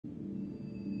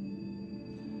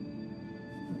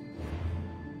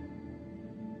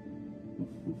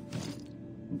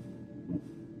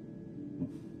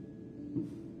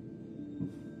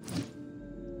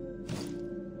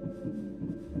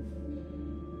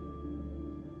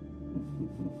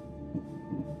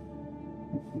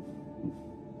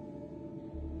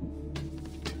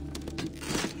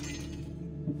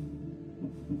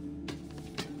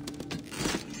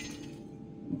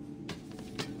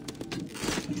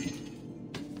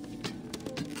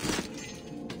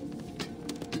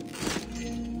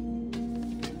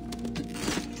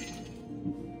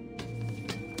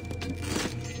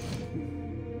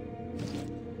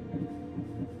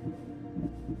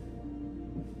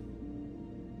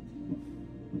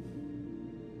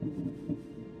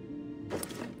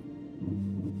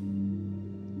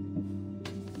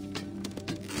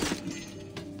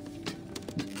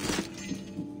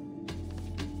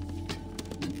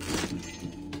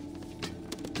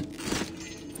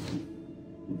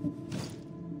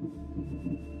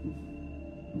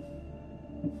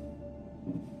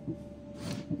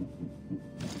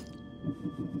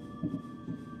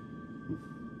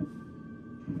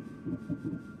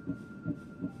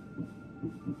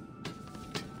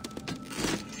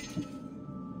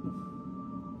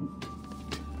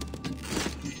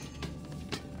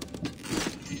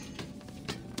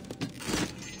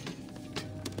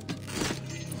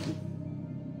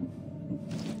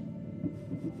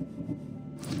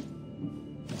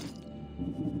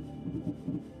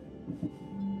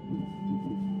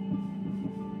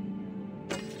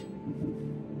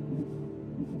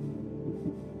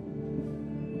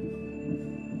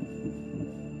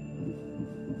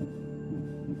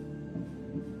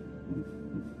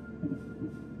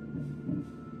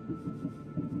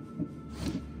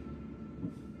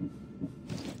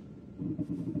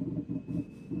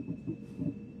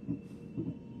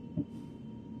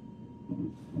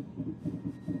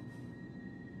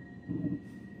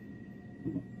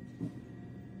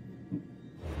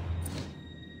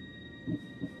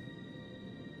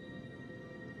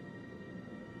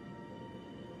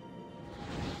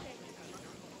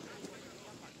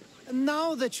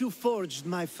Now that you forged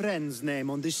my friend's name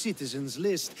on the citizens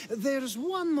list, there's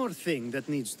one more thing that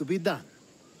needs to be done.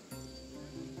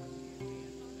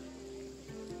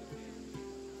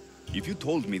 If you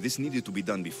told me this needed to be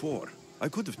done before, I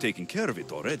could have taken care of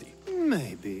it already.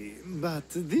 Maybe, but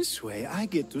this way I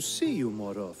get to see you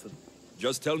more often.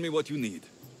 Just tell me what you need.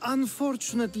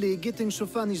 Unfortunately, getting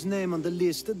Sofani's name on the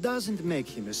list doesn't make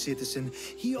him a citizen.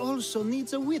 He also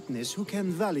needs a witness who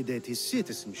can validate his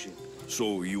citizenship.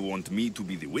 So you want me to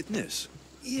be the witness?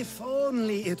 If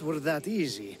only it were that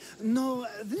easy. No,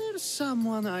 there's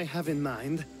someone I have in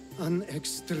mind. An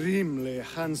extremely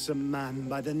handsome man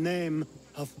by the name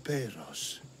of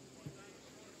Peros.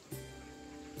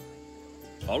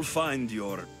 I'll find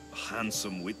your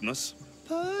handsome witness.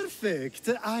 Perfect.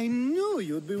 I knew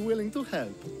you'd be willing to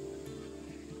help.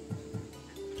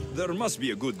 There must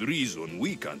be a good reason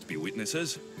we can't be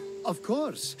witnesses. Of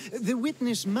course. The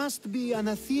witness must be an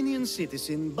Athenian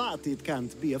citizen, but it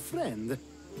can't be a friend.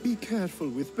 Be careful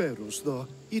with Peros, though.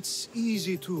 It's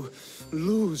easy to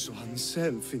lose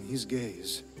oneself in his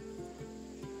gaze.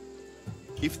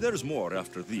 If there's more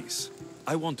after this,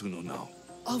 I want to know now.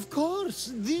 Of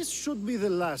course. This should be the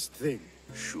last thing.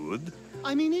 Should?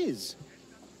 I mean is.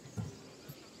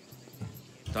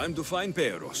 Time to find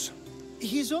Peros.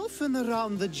 He's often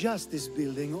around the Justice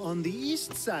Building on the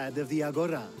east side of the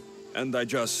Agora. And I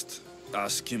just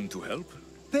ask him to help?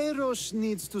 Peros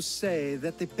needs to say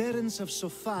that the parents of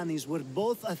Sophanis were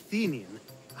both Athenian.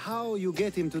 How you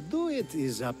get him to do it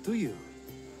is up to you.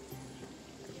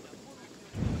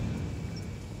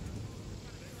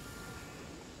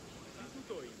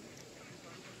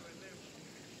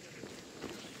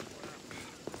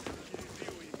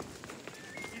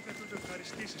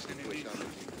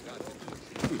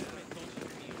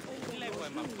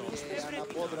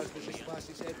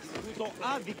 Το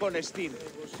άδικον εστίν.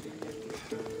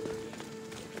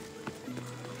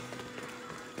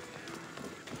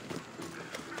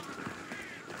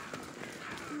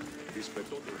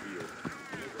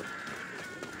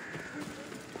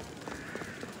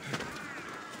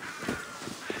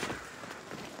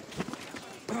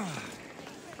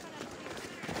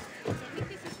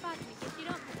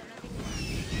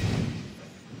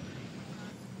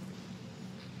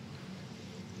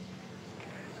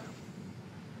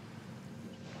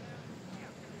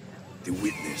 The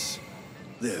witness.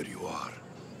 There you are.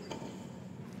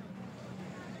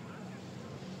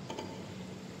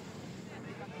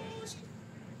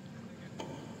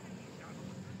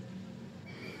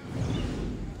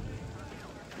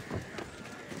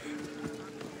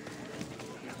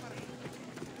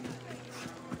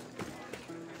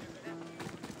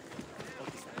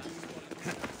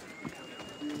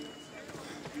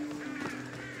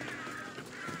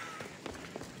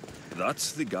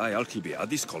 That's the guy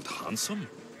Alcibiades called handsome?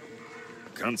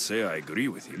 Can't say I agree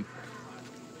with him.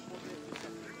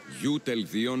 You tell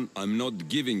Theon I'm not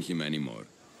giving him anymore.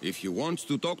 If he wants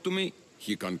to talk to me,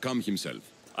 he can come himself.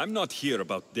 I'm not here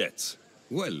about debts.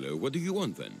 Well, what do you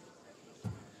want then?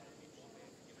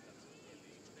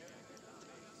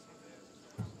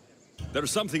 There's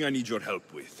something I need your help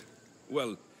with.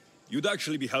 Well, you'd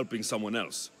actually be helping someone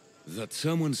else. That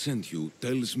someone sent you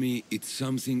tells me it's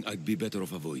something I'd be better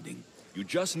off avoiding. You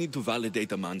just need to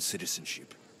validate a man's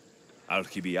citizenship.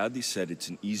 Alcibiades said it's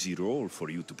an easy role for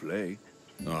you to play.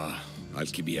 Ah,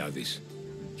 Alcibiades.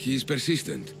 He's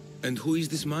persistent. And who is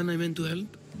this man I meant to help?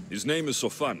 His name is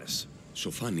Sophanes.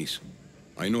 Sophanes.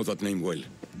 I know that name well.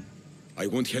 I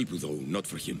won't help you though, not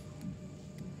for him.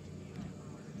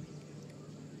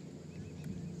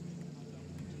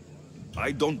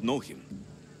 I don't know him.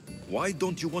 Why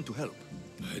don't you want to help?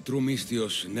 True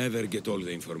Mystios never get all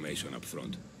the information up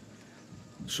front.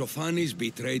 Sophanes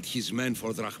betrayed his men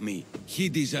for Drachmi. He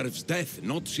deserves death,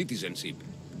 not citizenship.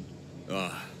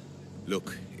 Ah,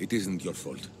 look, it isn't your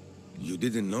fault. You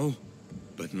didn't know,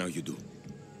 but now you do.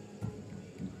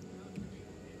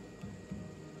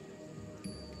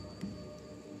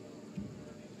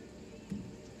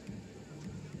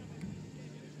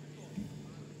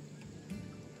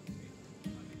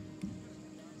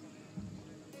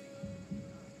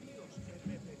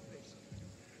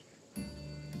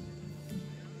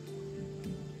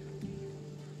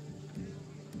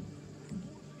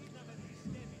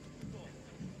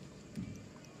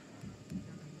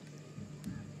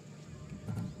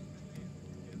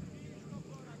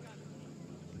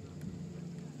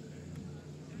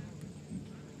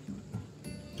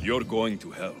 You're going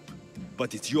to help,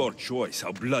 but it's your choice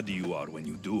how bloody you are when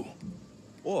you do.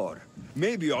 Or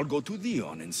maybe I'll go to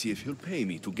Theon and see if he'll pay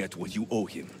me to get what you owe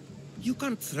him. You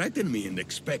can't threaten me and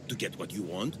expect to get what you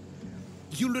want.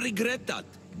 You'll regret that.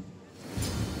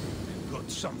 I've got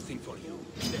something for you.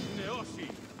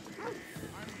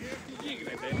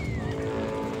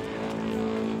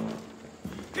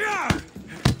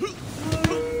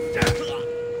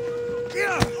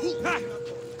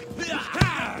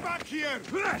 Back here!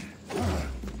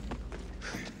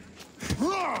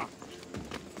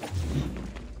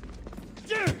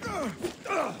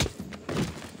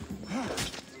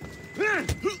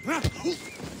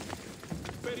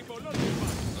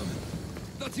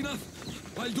 That's enough.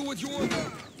 I'll do what you want.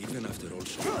 Even after all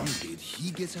Sophanes did,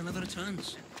 he gets another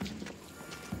chance.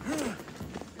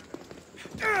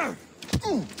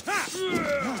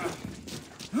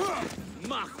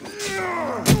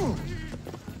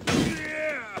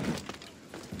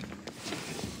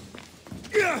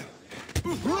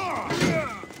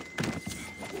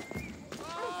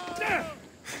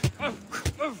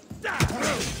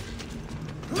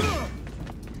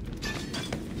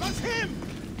 That's him!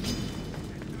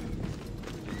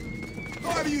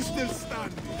 Why are you still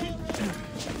standing?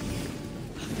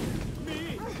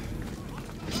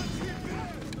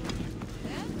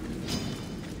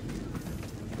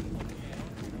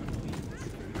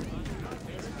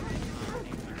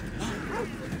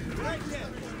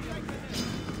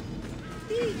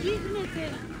 Τι γίνεται!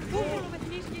 Πού μπορώ με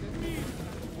την ίσχυ!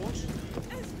 Πώς?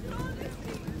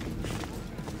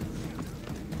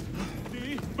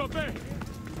 Τι, παπέ!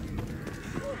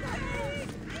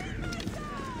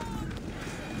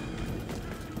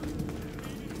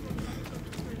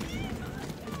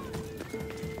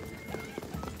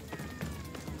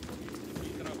 Η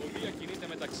τραγωδία κινείται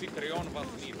μεταξύ 3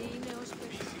 βαθμίδων. Είναι ως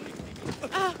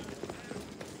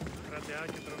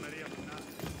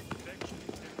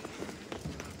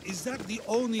Is that the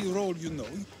only role you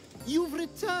know? You've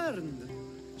returned.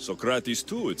 Socrates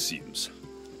too, it seems.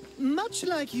 Much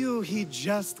like you, he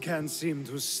just can't seem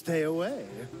to stay away.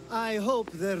 I hope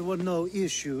there were no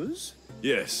issues.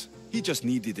 Yes, he just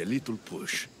needed a little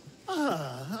push.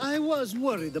 Ah, I was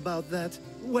worried about that.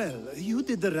 Well, you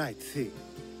did the right thing.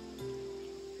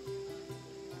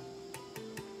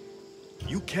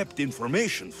 You kept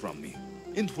information from me.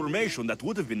 Information that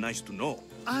would have been nice to know.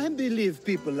 I believe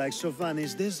people like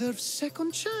Sophanes deserve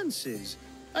second chances.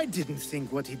 I didn't think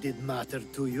what he did mattered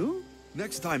to you.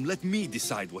 Next time, let me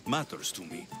decide what matters to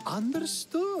me.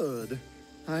 Understood.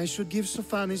 I should give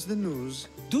Sophanes the news.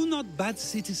 Do not bad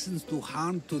citizens do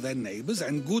harm to their neighbors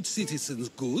and good citizens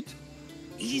good?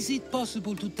 Is it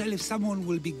possible to tell if someone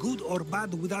will be good or bad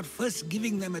without first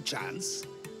giving them a chance?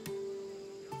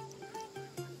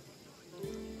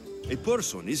 A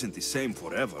person isn't the same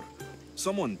forever.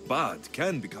 Someone bad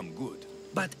can become good.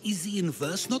 But is the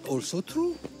inverse not also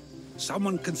true?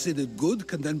 Someone considered good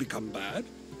can then become bad?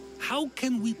 How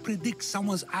can we predict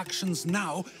someone's actions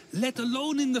now, let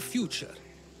alone in the future?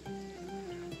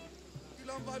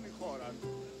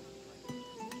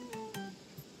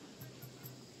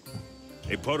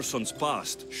 A person's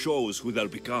past shows who they'll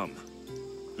become.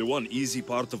 The one easy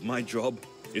part of my job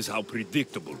is how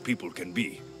predictable people can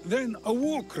be. Then a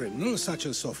war criminal such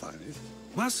as Sophanis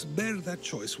must bear that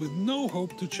choice with no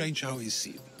hope to change how he's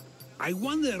seen. I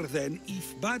wonder then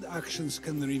if bad actions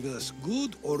can reverse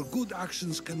good or good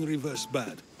actions can reverse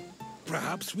bad.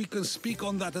 Perhaps we can speak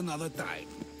on that another time.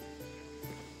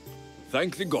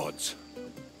 Thank the gods.